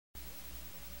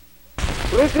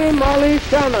Pretty Molly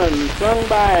Shannon, sung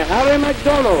by Harry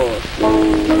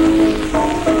Macdonough.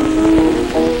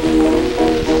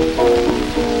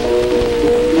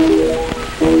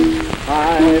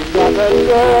 I've got a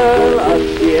girl, a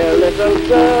dear little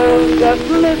girl. Just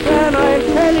listen, I'll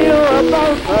tell you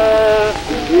about her.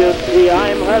 You see,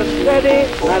 I'm her steady,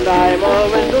 and I'm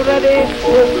always ready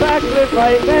to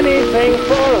sacrifice anything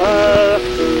for her.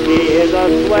 She is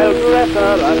a swell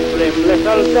dresser, a slim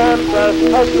little dancer,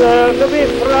 a girl to be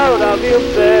proud of, you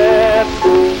bet.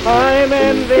 I'm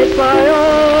envied by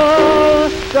all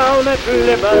down at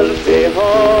Liberty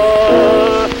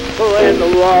Hall when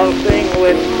waltzing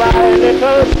with my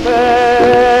little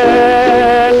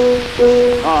pet.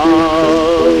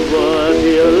 How would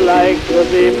you like to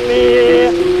be me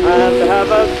and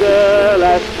have a girl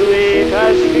as sweet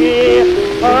as she?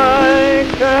 I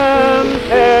can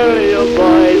tell you,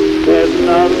 boys, there's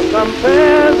none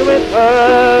compares with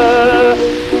her.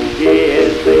 She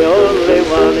is the only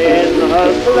one in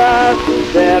her class.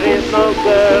 There is no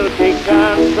girl she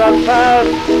can surpass.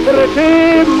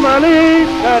 Pretty Molly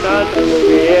Shannon,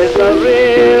 she is the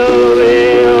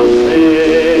real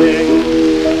thing.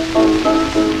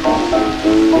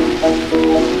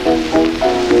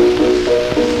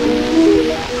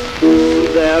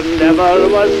 There never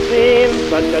was seen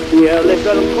such a dear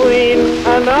little queen,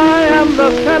 and I am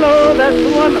the fellow that's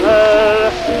won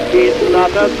her. She's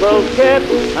not a coquette,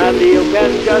 and you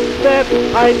can just bet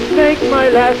I'd stake my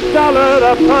last dollar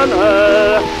upon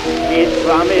her. She's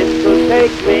promised to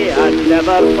take me and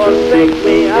never forsake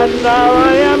me, and now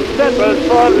I am settled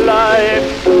for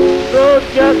life. So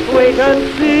just wait and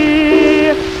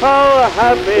see how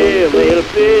happy we'll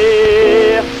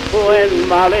be when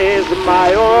Molly's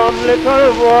my own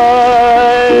little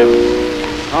wife.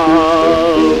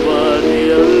 How would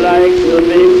you like to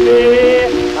be me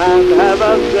and have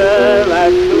a girl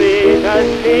as sweet as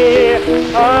she?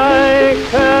 I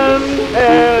can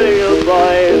tell you,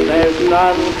 boys, there's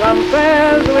none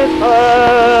compares with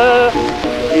her.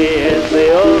 She is the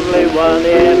only one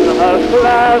in her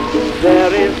class.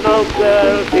 There is no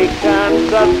girl she can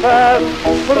surpass.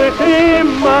 Pretty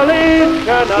Molly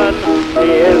Shannon, she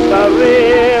is the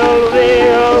real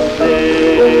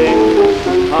thing.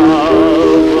 How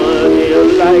would you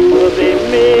like to be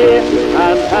me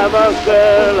and have a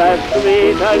girl as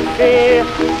sweet as she?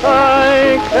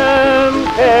 I can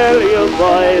tell you,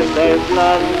 boys, there's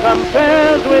none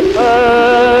compares with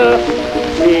her.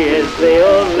 She is the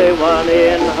only one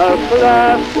in her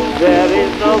class. There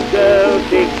is no girl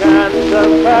she can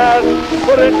surpass.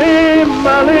 Pretty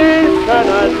Molly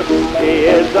Shannon, she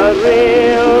is the real